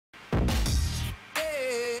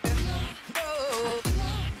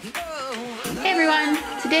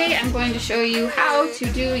everyone! Today I'm going to show you how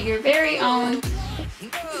to do your very own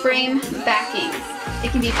frame backings.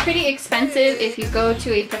 It can be pretty expensive if you go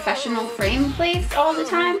to a professional frame place all the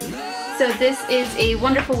time, so this is a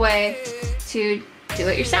wonderful way to do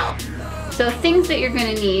it yourself. So things that you're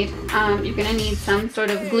going to need some sort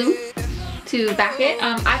of glue to back it.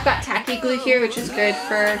 I've got tacky glue here, which is good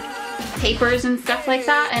for papers and stuff like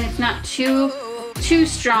that, and it's not too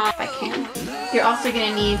strong if I can. You're also going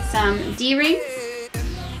to need some D-rings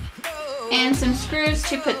and some screws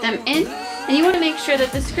to put them in, and you want to make sure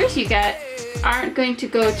that the screws you get aren't going to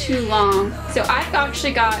go too long. So I've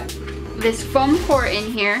actually got this foam core in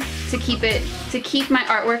here to keep my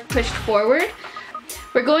artwork pushed forward.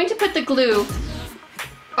 We're going to put the glue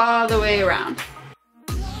all the way around.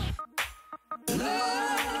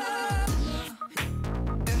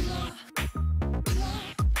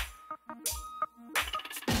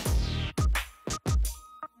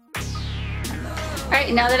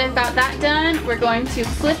 Alright, now that I've got that done, we're going to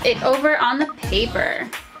flip it over on the paper.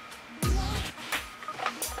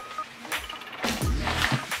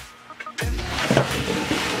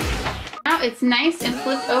 Now it's nice and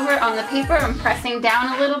flipped over on the paper. I'm pressing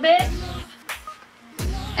down a little bit.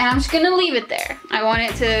 And I'm just going to leave it there. I want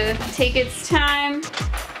it to take its time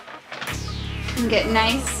and get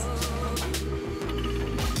nice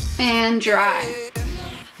and dry.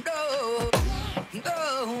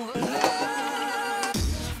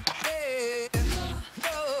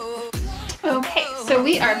 Okay, so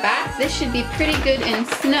we are back. This should be pretty good and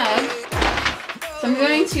snug. So I'm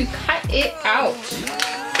going to cut it out.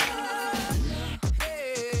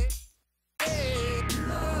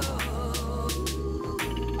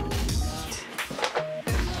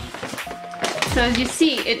 So as you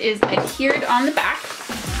see, it is adhered on the back.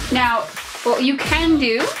 Now, what you can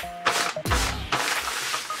do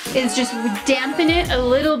is just dampen it a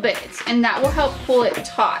little bit, and that will help pull it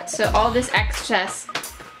taut. So all this excess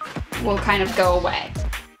will kind of go away.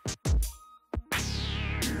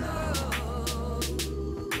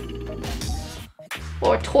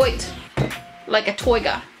 Or toit, like a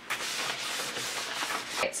toiga.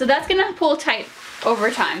 Okay, so that's gonna pull tight over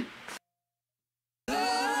time.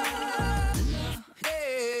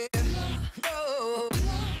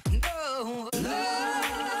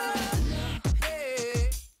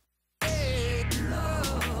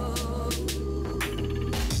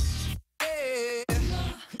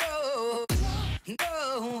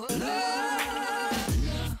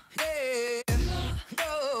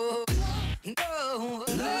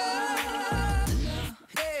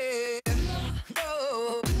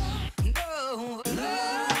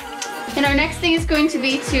 And our next thing is going to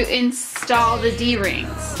be to install the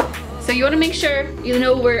D-rings. So you want to make sure you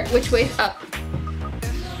know which way up.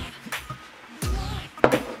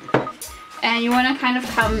 And you want to kind of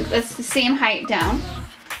come, that's the same height down.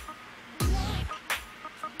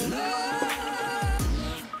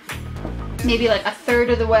 Maybe like a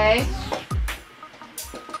third of the way.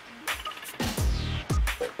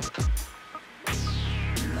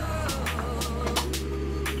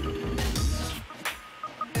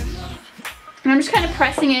 And I'm just kind of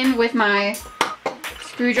pressing in with my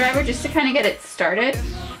screwdriver just to kind of get it started.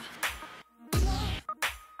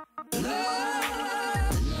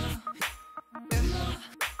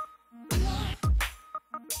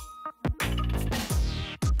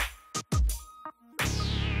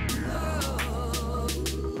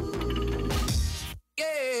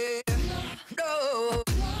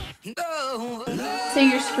 So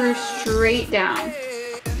your screw straight down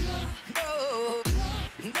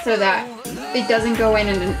so that it doesn't go in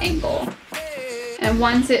at an angle. And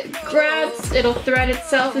once it grabs, it'll thread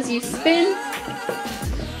itself as you spin.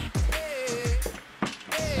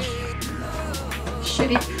 Should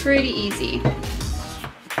be pretty easy.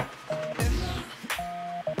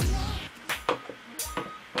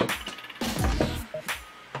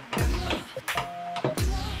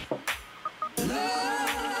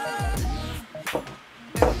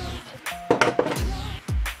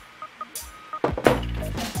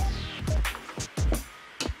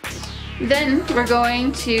 Then we're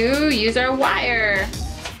going to use our wire.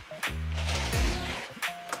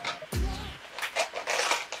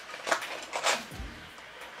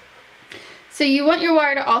 So you want your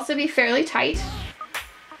wire to also be fairly tight.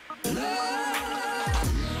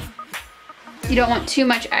 You don't want too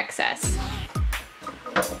much excess.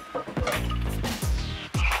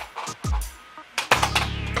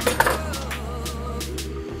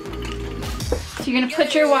 So you're going to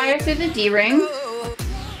put your wire through the D-ring.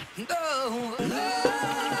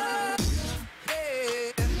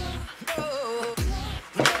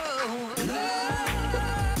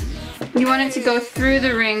 You want it to go through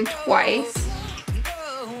the ring twice.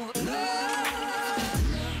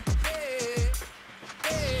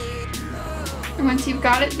 And once you've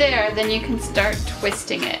got it there, then you can start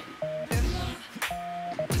twisting it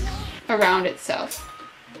around itself.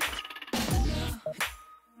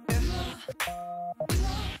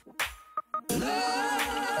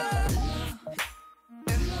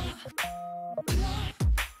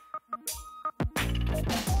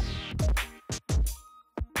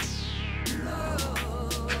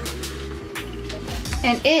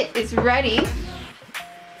 And it is ready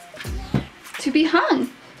to be hung.